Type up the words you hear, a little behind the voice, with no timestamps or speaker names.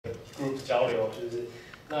交流，就是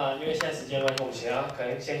那因为现在时间关系，我们可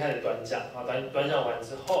能先开始短讲啊，短讲完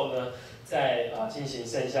之后呢，再进行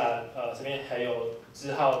剩下这边还有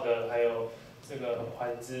知号的，还有这个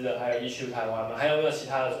环资的，还有issue台湾嘛，还有没有其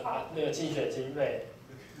他的那个竞选经费？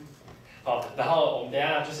好，然后我们等一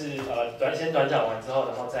下就是先短讲完之后，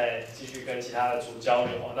然后再继续跟其他的组交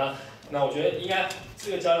流。那我觉得应该这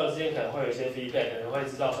个交流之间可能会有一些 feedback， 可能会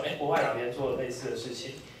知道说，国外哪边做了类似的事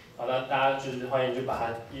情。好，那大家就是欢迎就把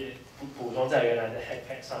它也补充在原来的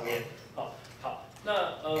hackath 上面。好，那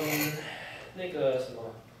那个什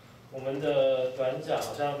么，我们的短讲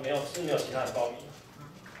好像没有其他人报名。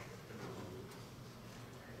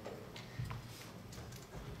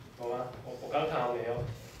有吗？我刚看好没有。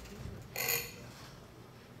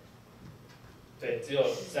对，只有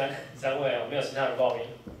三位哦，没有其他人报名。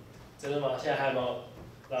真的吗？现在还有没有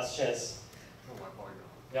last chance？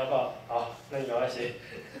 你要报？好，那你赶快写。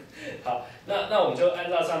好，那我们就按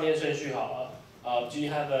照上面顺序好了。Do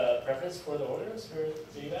you have a preference for the orders for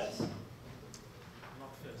you guys? Not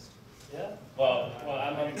first. Yeah. Well,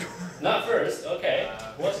 I'm not first. Okay.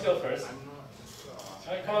 Who wants to go first?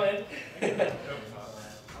 All right, come on in.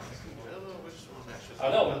 好，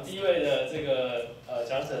那我们第一位的这个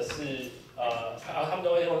讲者是他们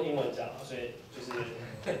都会用英文讲，所以就是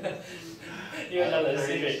因为他的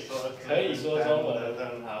Civic 可以说中文，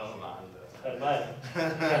很慢。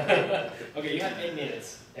Okay, you have 8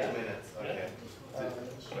 minutes. 8 minutes. Okay.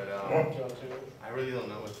 But I really don't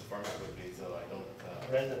know what the format would be, so I don't.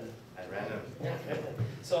 Random. At random. Yeah, random.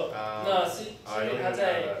 So 那是因为他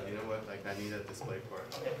在 You know what? Like I need a display for it.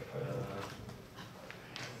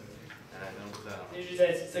 And I don't. 继续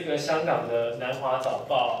在这个香港的南华早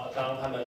报，当他们